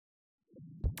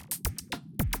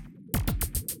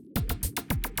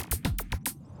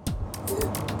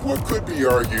What could be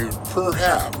argued,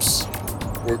 perhaps,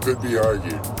 what could be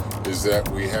argued is that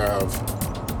we have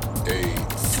a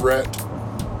threat,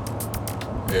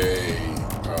 a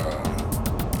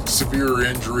severe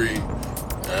injury,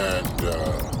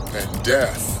 and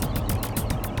death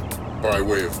by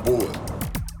way of bullet.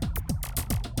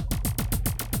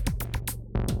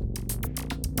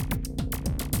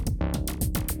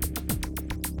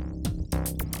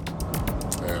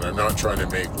 And I'm not trying to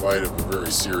make light of a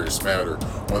very serious matter.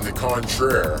 On the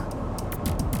contraire,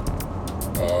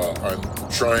 I'm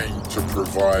trying to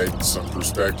provide some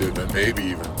perspective and maybe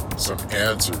even some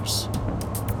answers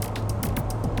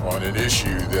on an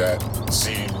issue that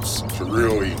seems to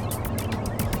really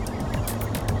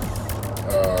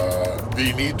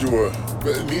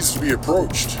it needs to be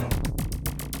approached.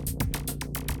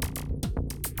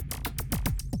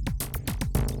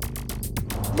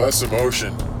 Less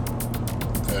emotion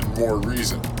and more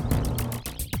reason.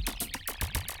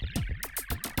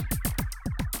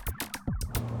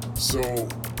 So,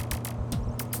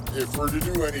 if we're to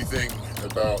do anything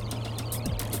about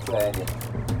the problem,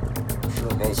 I'm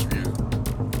sure most of you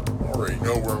already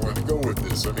know where I'm going to go with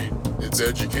this. I mean, it's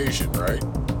education, right?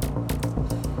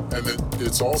 And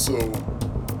it's also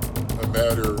a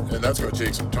matter, and that's going to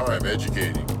take some time,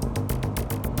 educating.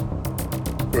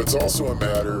 But it's also a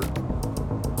matter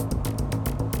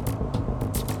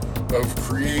of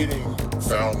creating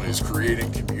families,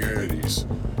 creating communities,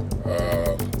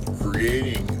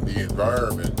 creating the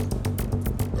environment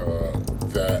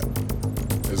that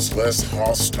is less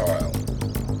hostile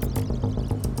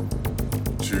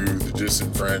to the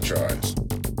disenfranchised.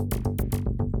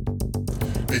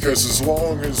 Because as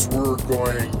long as we're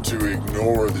going to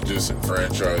ignore the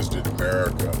disenfranchised in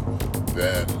America,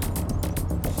 then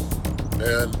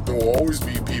there will always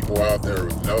be people out there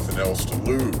with nothing else to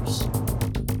lose.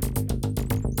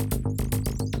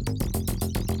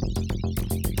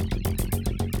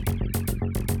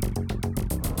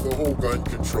 The whole gun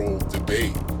control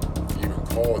debate, if you even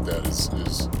call it that, is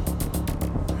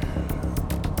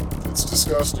it's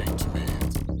disgusting to me.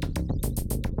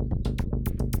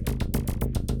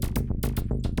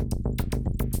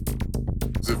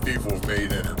 If people have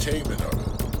made entertainment of it.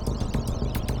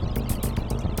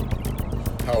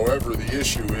 However, the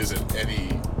issue isn't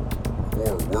any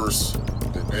more worse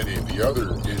than many of the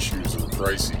other issues or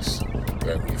crises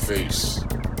that we face,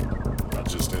 not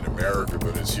just in America,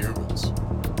 but as humans.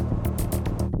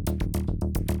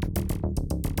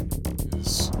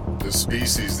 Is a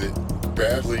species that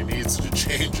badly needs to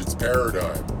change its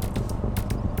paradigm.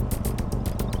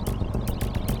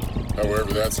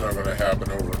 However, that's not going to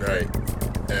happen overnight.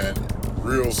 And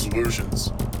real solutions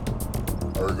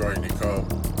are going to come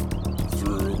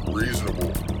through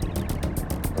reasonable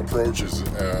approaches.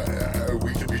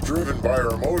 We can be driven by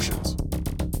our emotions.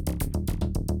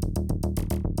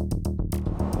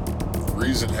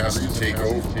 Reason has to take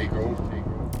over.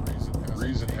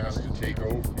 Reason has to take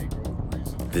over.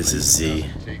 This is Z.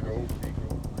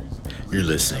 You're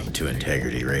listening to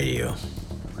Integrity Radio.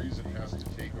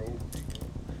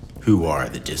 Who are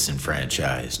the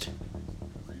disenfranchised?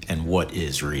 And what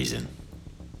is reason?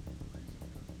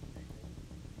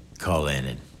 Call in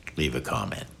and leave a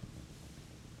comment.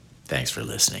 Thanks for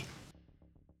listening.